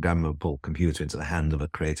programmable computer into the hand of a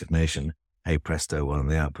creative nation. Hey presto, one of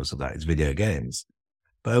the outputs of that is video games.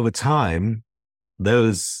 But over time,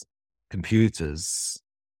 those computers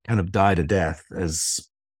kind of died a death as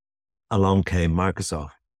along came Microsoft.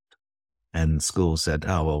 And schools said,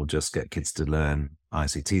 oh, well, just get kids to learn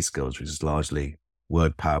ICT skills, which is largely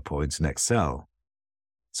Word, PowerPoint, and Excel.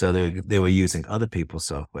 So they were using other people's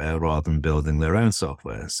software rather than building their own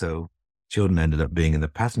software. So children ended up being in the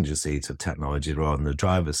passenger seat of technology rather than the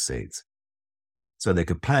driver's seat. So they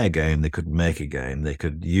could play a game, they couldn't make a game, they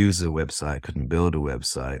could use a website, couldn't build a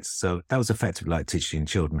website. So that was effectively like teaching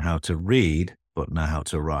children how to read, but not how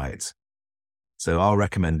to write. So our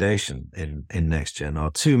recommendation in NextGen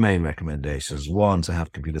are 2 main recommendations. One, to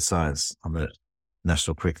have computer science on the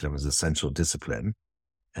national curriculum as a central discipline,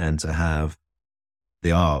 and to have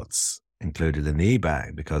the arts included in the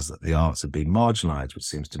EBAC, because the arts have been marginalized, which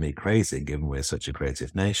seems to me crazy given we're such a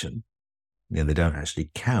creative nation. They don't actually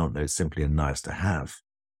count. They're simply a nice to have.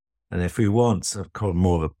 And if we want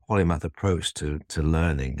more of a polymath approach to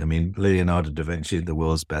learning, I mean, Leonardo da Vinci, the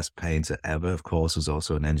world's best painter ever, of course, was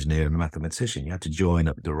also an engineer and a mathematician. You have to join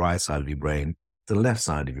up the right side of your brain to the left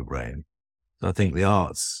side of your brain. So I think the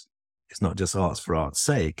arts, it's not just arts for art's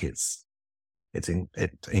sake. It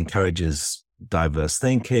encourages diverse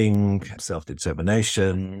thinking,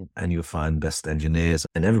 self-determination, and you'll find best engineers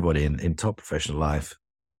and everybody in top professional life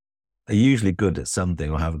are usually good at something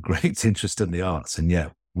or have a great interest in the arts. And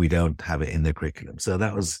yet we don't have it in the curriculum. So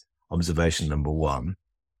that was observation number one.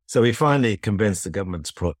 So we finally convinced the government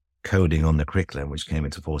to put coding on the curriculum, which came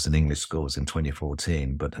into force in English schools in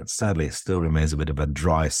 2014. But sadly, it still remains a bit of a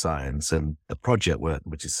dry science. And the project work,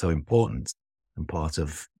 which is so important and part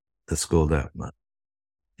of the school that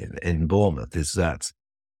in Bournemouth, is that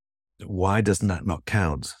why doesn't that not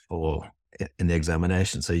count in the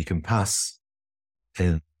examination? So you can pass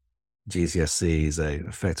in GCSEs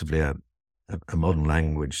effectively a modern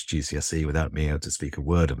language GCSE without being able to speak a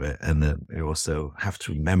word of it. And then you also have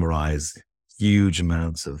to memorize huge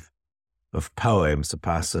amounts of poems to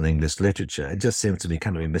pass on English literature. It just seems to be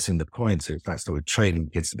kind of missing the point. So in fact, we're training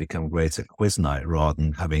kids to become great at quiz night rather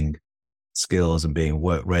than having skills and being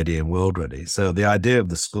work ready and world ready. So the idea of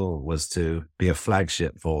the school was to be a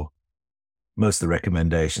flagship for most of the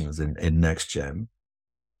recommendations in NextGen.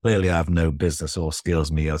 Clearly, I have no business or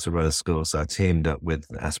skills me to run a school, so I teamed up with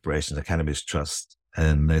Aspirations Academies Trust,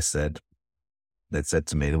 and they said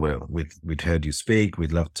to me, "Well, we'd heard you speak.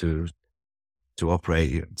 We'd love to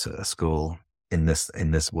operate a school in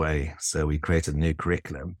this way." So we created a new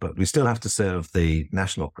curriculum, but we still have to serve the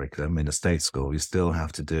national curriculum in a state school. We still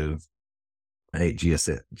have to do 8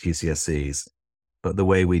 GCSEs, but the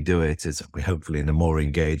way we do it is we hopefully in a more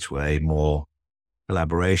engaged way, more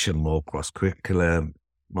collaboration, more cross-curricular,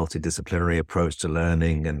 multidisciplinary approach to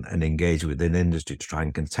learning, and engage within industry to try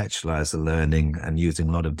and contextualize the learning, and using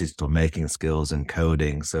a lot of digital making skills and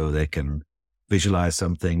coding so they can visualize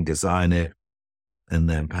something, design it, and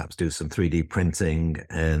then perhaps do some 3D printing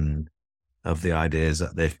and of the ideas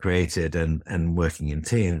that they've created, and working in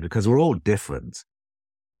teams, because we're all different.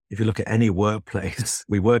 If you look at any workplace,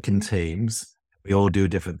 we work in teams, we all do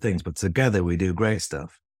different things, but together we do great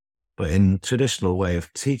stuff. But in traditional way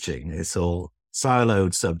of teaching, it's all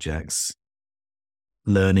siloed subjects,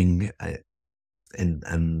 learning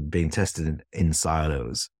and being tested in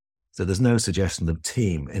silos. So there's no suggestion of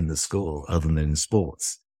team in the school other than in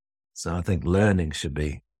sports. So I think learning should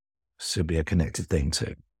be a connected thing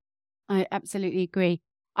too. I absolutely agree.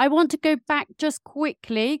 I want to go back just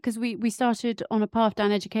quickly because we started on a path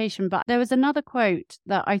down education, but there was another quote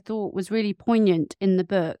that I thought was really poignant in the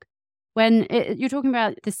book when you're talking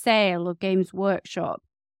about the sale of Games Workshop.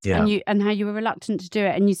 Yeah. And how you were reluctant to do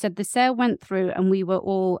it. And you said the sale went through and we were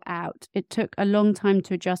all out. It took a long time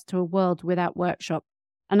to adjust to a world without workshop.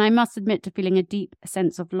 And I must admit to feeling a deep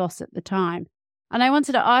sense of loss at the time. And I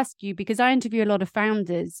wanted to ask you, because I interview a lot of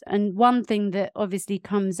founders, and one thing that obviously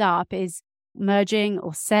comes up is merging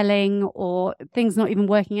or selling or things not even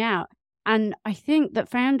working out. And I think that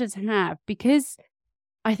founders have, because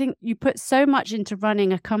I think you put so much into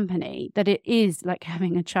running a company that it is like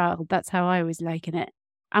having a child. That's how I always liken it.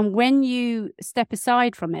 And when you step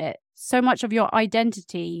aside from it, so much of your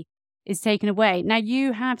identity is taken away. Now,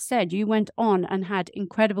 you have said you went on and had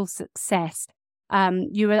incredible success.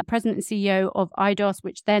 You were president and CEO of IDOS,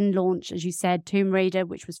 which then launched, as you said, Tomb Raider,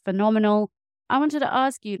 which was phenomenal. I wanted to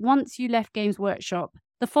ask you, once you left Games Workshop,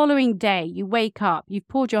 the following day, you wake up, you've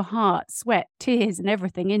poured your heart, sweat, tears, and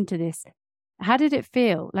everything into this. How did it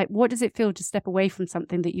feel? Like, what does it feel to step away from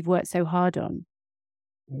something that you've worked so hard on?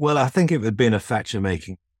 Well, I think it would be in a factory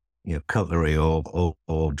making, cutlery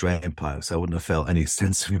or drain pipes. I wouldn't have felt any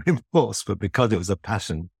sense of remorse, but because it was a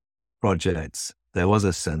passion project, there was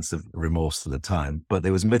a sense of remorse at the time, but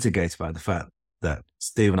it was mitigated by the fact that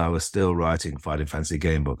Steve and I were still writing Fighting Fantasy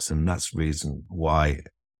game books. And that's the reason why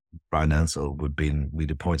Brian Ansell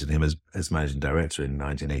we'd appointed him as managing director in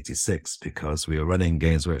 1986, because we were running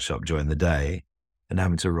Games Workshop during the day and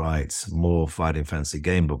having to write more Fighting Fantasy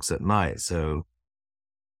game books at night. So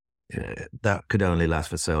that could only last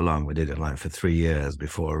for so long. We did it for 3 years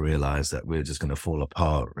before I realized that we were just going to fall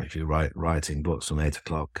apart if you writing books from 8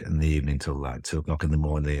 o'clock in the evening till 2 o'clock in the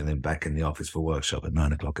morning, and then back in the office for workshop at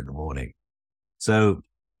 9 o'clock in the morning. So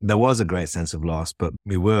there was a great sense of loss, but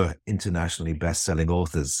we were internationally best-selling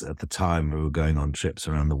authors at the time. We were going on trips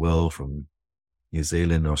around the world, from New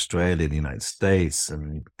Zealand, Australia, the United States,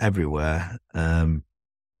 and everywhere. And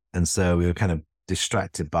so we were kind of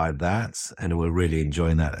distracted by that, and we're really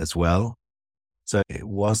enjoying that as well. So it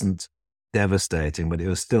wasn't devastating, but it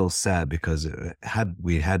was still sad, because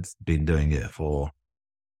we had been doing it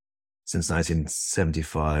since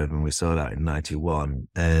 1975, and we sold out in 91,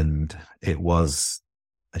 and it was,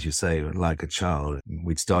 as you say, like a child.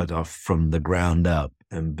 We'd started off from the ground up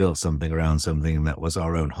and built something around something that was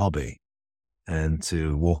our own hobby, and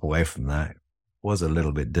to walk away from that was a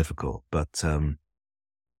little bit difficult. But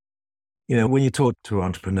when you talk to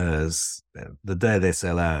entrepreneurs, the day they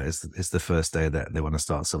sell out is the first day that they want to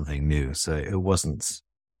start something new. So it wasn't,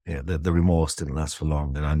 the remorse didn't last for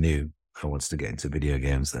long, and I knew I wanted to get into video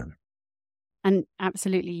games then. And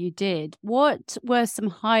absolutely you did. What were some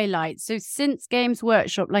highlights? So since Games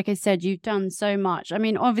Workshop, like I said, you've done so much. I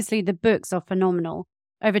mean, obviously the books are phenomenal.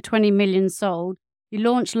 Over 20 million sold. You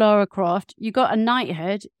launched Lara Croft. You got a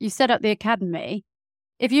knighthood. You set up the academy.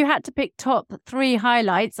 If you had to pick top 3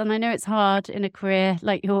 highlights, and I know it's hard in a career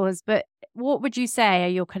like yours, but what would you say are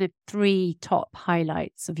your kind of 3 top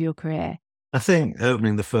highlights of your career? I think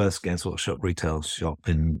opening the first Games Workshop retail shop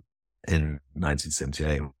in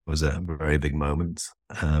 1978 was a very big moment.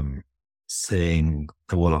 Seeing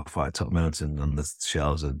the Warlock Fight Top Mountain on the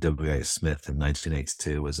shelves of W.H. Smith in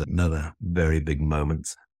 1982 was another very big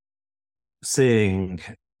moment. Seeing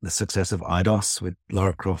the success of IDOS with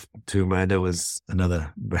Lara Croft Tomb Raider was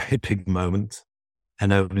another very big moment.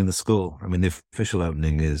 And opening the school. I mean, the official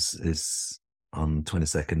opening is on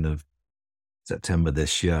 22nd of September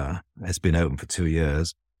this year. It's been open for 2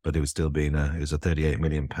 years, but it was still being it was a £38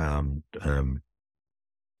 million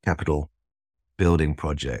capital building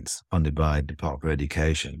project funded by Department of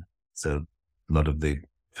Education. So a lot of the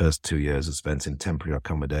first 2 years are spent in temporary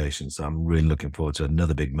accommodation. So I'm really looking forward to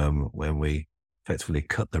another big moment when we effectively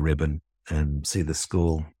cut the ribbon and see the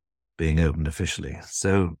school being opened officially.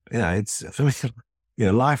 So yeah, it's for me,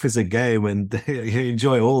 life is a game, and you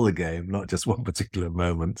enjoy all the game, not just one particular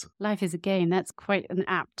moment. Life is a game. That's quite an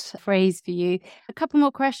apt phrase for you. A couple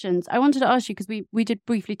more questions. I wanted to ask you, because we did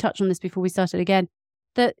briefly touch on this before we started again,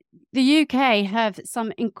 that the UK have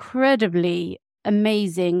some incredibly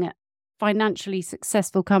amazing, financially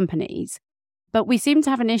successful companies, but we seem to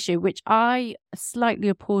have an issue, which I slightly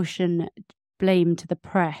apportion blame to the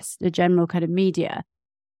press, the general kind of media.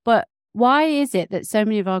 But why is it that so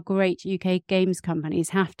many of our great UK games companies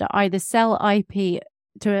have to either sell IP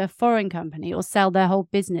to a foreign company or sell their whole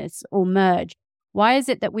business or merge? Why is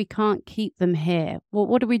it that we can't keep them here?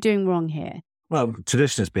 What are we doing wrong here? Well,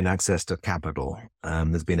 tradition has been access to capital.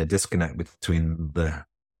 There's been a disconnect between the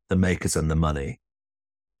makers and the money.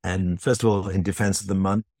 And first of all, in defense of the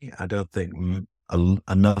money, I don't think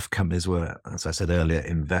enough companies were, as I said earlier,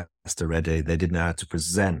 investor ready. They didn't know how to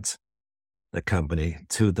present the company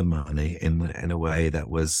to the money in a way that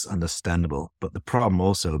was understandable. But the problem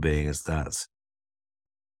also being is that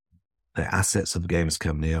the assets of the games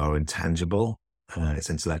company are intangible. It's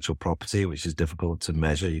intellectual property, which is difficult to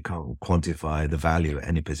measure. You can't quantify the value at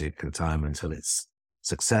any particular time until it's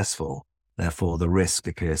successful. Therefore, the risk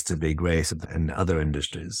appears to be greater than in other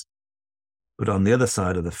industries. But on the other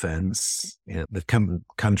side of the fence, the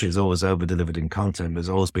country has always over-delivered in content, but has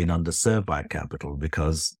always been underserved by capital,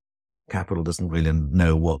 because capital doesn't really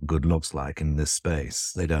know what good looks like in this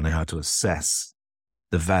space. They don't know how to assess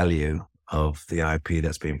the value of the IP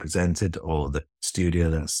that's being presented, or the studio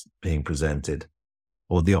that's being presented,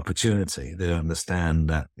 or the opportunity. They don't understand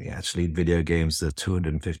that actually video games are a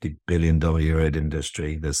 $250 billion euro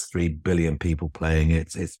industry. There's 3 billion people playing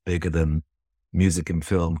it. It's bigger than music and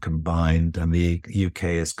film combined. And the UK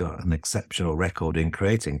has got an exceptional record in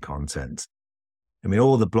creating content. I mean,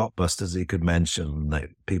 all the blockbusters you could mention that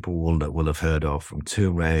people will have heard of, from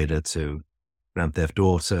Tomb Raider to Grand Theft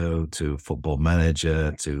Auto to Football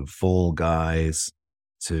Manager to Fall Guys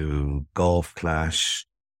to Golf Clash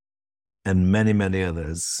and many, many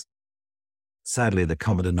others. Sadly, the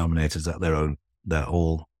common denominator is that they're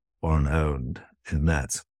all foreign owned, in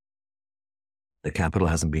that the capital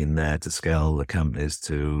hasn't been there to scale the companies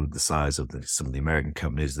to the size of some of the American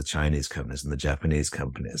companies, the Chinese companies, and the Japanese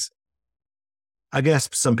companies. I guess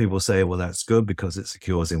some people say, well, that's good because it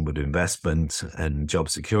secures inward investment and job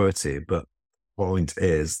security. But the point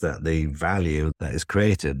is that the value that is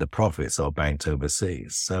created, the profits, are banked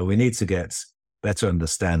overseas. So we need to get better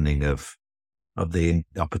understanding of the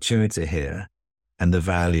opportunity here and the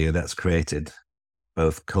value that's created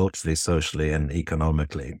both culturally, socially, and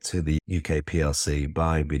economically to the UK PLC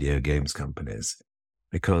by video games companies,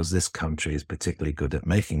 because this country is particularly good at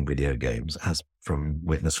making video games, as from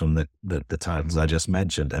the titles I just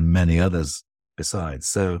mentioned and many others besides.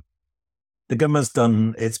 So the government's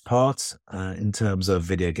done its part in terms of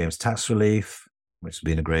video games tax relief, which has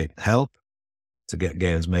been a great help to get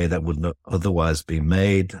games made that would not otherwise be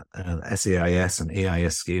made. SEIS and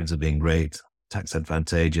EIS schemes have been great, tax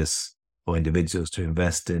advantageous for individuals to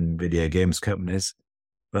invest in video games companies.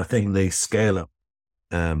 But I think the scale-up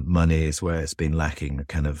money is where it's been lacking.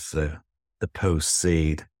 Kind of the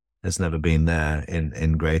post-seed has never been there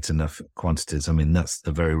in great enough quantities. I mean, that's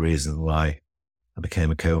the very reason why I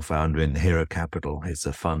became a co-founder in Hero Capital. It's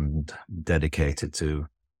a fund dedicated to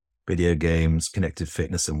video games, connected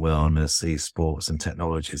fitness and wellness, esports, and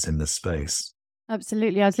technologies in this space.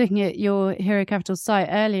 Absolutely. I was looking at your Hero Capital site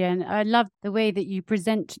earlier, and I love the way that you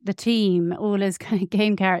present the team all as kind of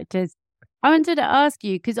game characters. I wanted to ask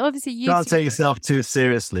you, because obviously you Can't take yourself too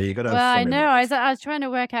seriously. You got to have well, fun. I know. I was trying to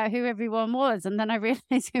work out who everyone was, and then I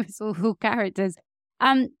realized it was all characters.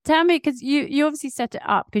 Tell me, because you obviously set it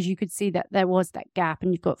up because you could see that there was that gap,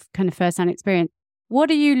 and you've got kind of first-hand experience. What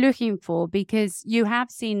are you looking for? Because you have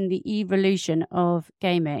seen the evolution of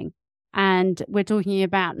gaming, and we're talking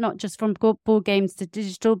about not just from board games to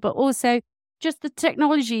digital, but also just the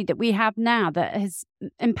technology that we have now that has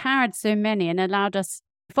empowered so many and allowed us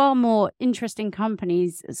far more interesting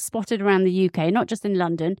companies spotted around the UK, not just in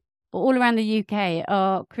London, but all around the UK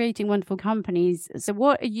are creating wonderful companies. So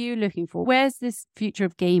what are you looking for? Where's this future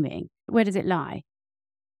of gaming? Where does it lie?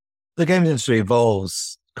 The game industry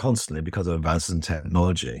evolves constantly because of advances in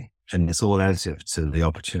technology, and it's all additive to the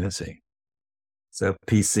opportunity. So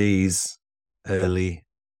PCs early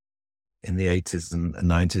in the 80s and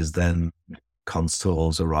 90s, then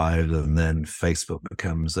consoles arrived, and then Facebook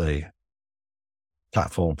becomes a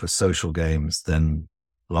platform for social games. Then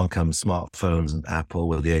along comes smartphones and Apple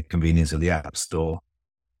with the convenience of the App Store,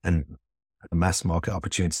 and a mass market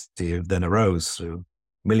opportunity then arose through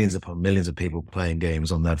millions upon millions of people playing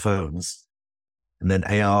games on their phones. And then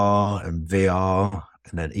AR and VR,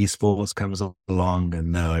 and then esports comes along,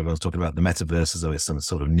 and now everyone's talking about the metaverse as though it's some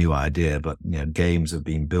sort of new idea. But games have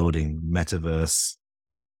been building metaverse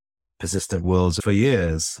persistent worlds for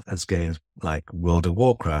years, as games like World of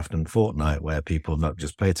Warcraft and Fortnite, where people not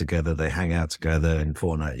just play together, they hang out together. In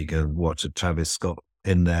Fortnite, you go watch a Travis Scott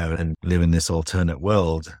in there and live in this alternate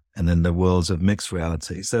world, and then the worlds of mixed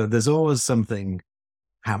reality. So there's always something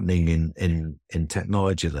happening in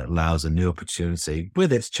technology that allows a new opportunity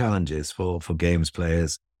with its challenges for games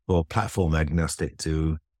players or platform agnostic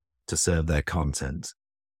to serve their content.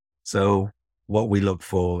 So what we look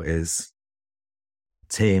for is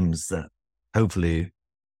teams that hopefully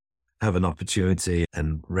have an opportunity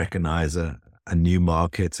and recognize a new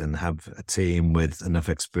market and have a team with enough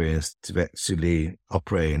experience to actually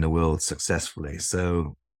operate in the world successfully.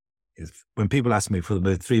 So when people ask me for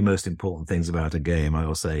the three most important things about a game, I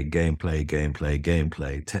will say gameplay, gameplay,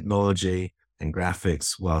 gameplay. Technology and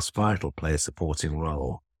graphics, whilst vital, play a supporting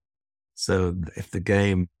role. So if the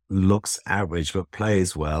game looks average but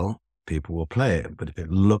plays well, people will play it. But if it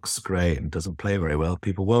looks great and doesn't play very well,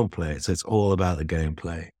 people won't play it. So it's all about the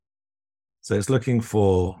gameplay. So it's looking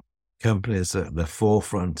for companies at the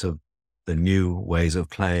forefront of the new ways of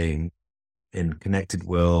playing in connected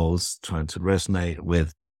worlds, trying to resonate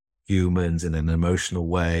with humans in an emotional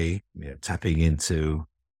way, tapping into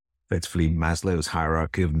effectively Maslow's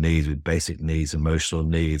hierarchy of needs with basic needs, emotional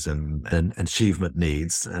needs, and achievement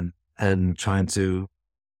needs, and trying to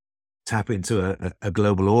tap into a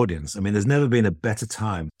global audience. I mean, there's never been a better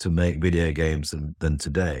time to make video games than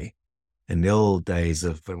today. In the old days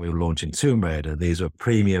of when we were launching Tomb Raider, these were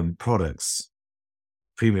premium products,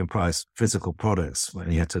 premium price physical products,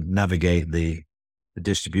 when you had to navigate the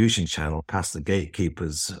distribution channel past the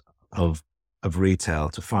gatekeepers of retail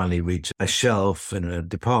to finally reach a shelf in a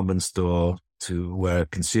department store to where a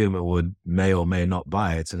consumer may or may not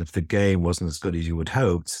buy it. And if the game wasn't as good as you would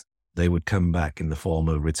hoped, they would come back in the form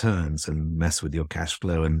of returns and mess with your cash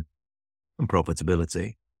flow and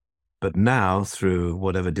profitability. But now, through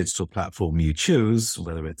whatever digital platform you choose,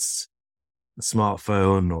 whether it's a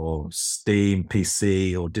smartphone or Steam,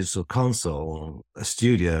 PC, or digital console, a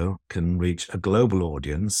studio can reach a global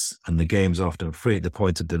audience, and the games are often free at the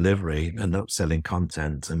point of delivery and upselling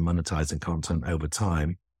content and monetizing content over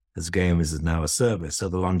time, as a game is now a service. So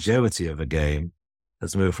the longevity of a game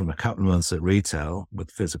has moved from a couple of months at retail with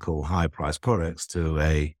physical high-priced products to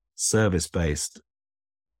a service-based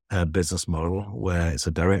business model where it's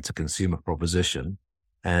a direct-to-consumer proposition,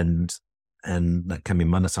 and that can be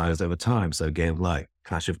monetized over time. So a game like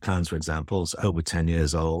Clash of Clans, for example, is over 10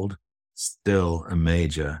 years old, still a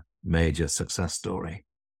major, major success story.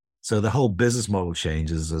 So the whole business model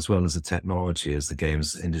changes as well as the technology as the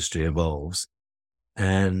games industry evolves.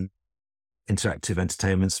 And interactive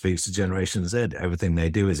entertainment speaks to Generation Z. Everything they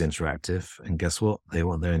do is interactive. And guess what? They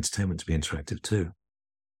want their entertainment to be interactive too.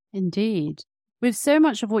 Indeed. With so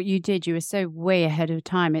much of what you did, you were so way ahead of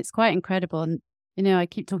time. It's quite incredible. And I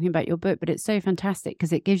keep talking about your book, but it's so fantastic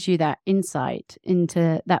because it gives you that insight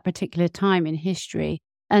into that particular time in history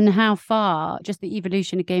and how far just the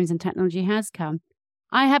evolution of games and technology has come.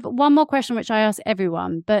 I have one more question, which I ask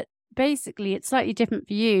everyone, but basically it's slightly different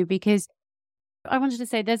for you because I wanted to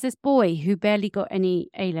say there's this boy who barely got any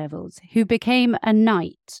A-levels, who became a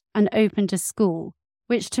knight and opened a school,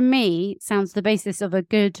 which to me sounds the basis of a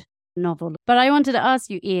good novel. But I wanted to ask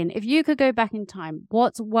you, Ian, if you could go back in time,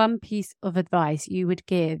 what's one piece of advice you would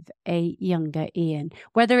give a younger Ian?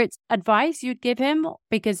 Whether it's advice you'd give him,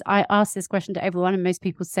 because I ask this question to everyone and most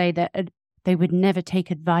people say that they would never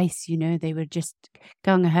take advice, they were just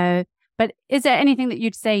gung-ho. But is there anything that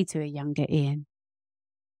you'd say to a younger Ian?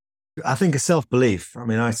 I think it's self-belief. I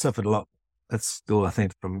mean, I suffered a lot at school, I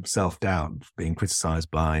think, from self-doubt, being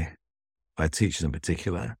criticized by teachers in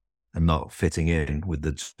particular, and not fitting in with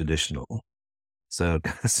the traditional. So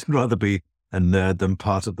I'd rather be a nerd than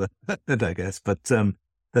part of the I guess. But the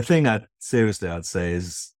thing I'd say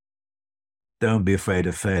is, don't be afraid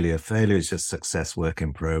of failure. Failure is just success, work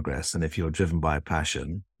in progress. And if you're driven by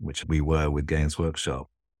passion, which we were with Games Workshop,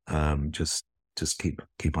 just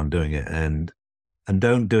keep on doing it, and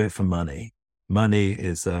don't do it for money. Money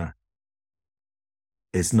is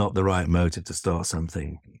not the right motive to start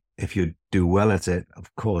something. If you do well at it,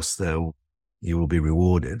 of course, you will be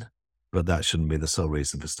rewarded, but that shouldn't be the sole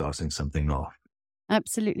reason for starting something off.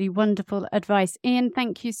 Absolutely wonderful advice. Ian,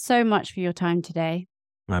 thank you so much for your time today.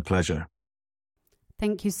 My pleasure.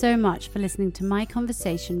 Thank you so much for listening to my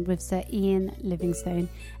conversation with Sir Ian Livingstone.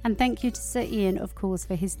 And thank you to Sir Ian, of course,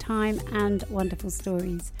 for his time and wonderful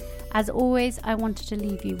stories. As always, I wanted to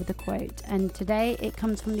leave you with a quote. And today it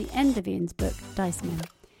comes from the end of Ian's book, Dice Men.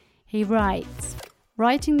 He writes,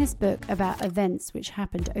 "Writing this book about events which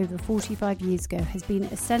happened over 45 years ago has been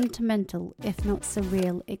a sentimental, if not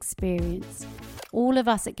surreal, experience. All of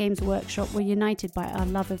us at Games Workshop were united by our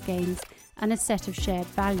love of games and a set of shared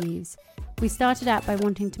values. We started out by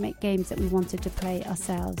wanting to make games that we wanted to play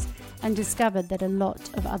ourselves and discovered that a lot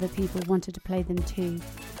of other people wanted to play them too.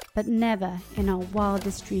 But never in our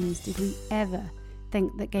wildest dreams did we ever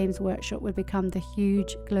think that Games Workshop would become the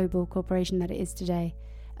huge global corporation that it is today.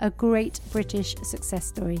 A great British success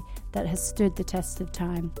story that has stood the test of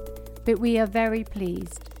time. But we are very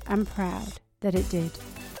pleased and proud that it did."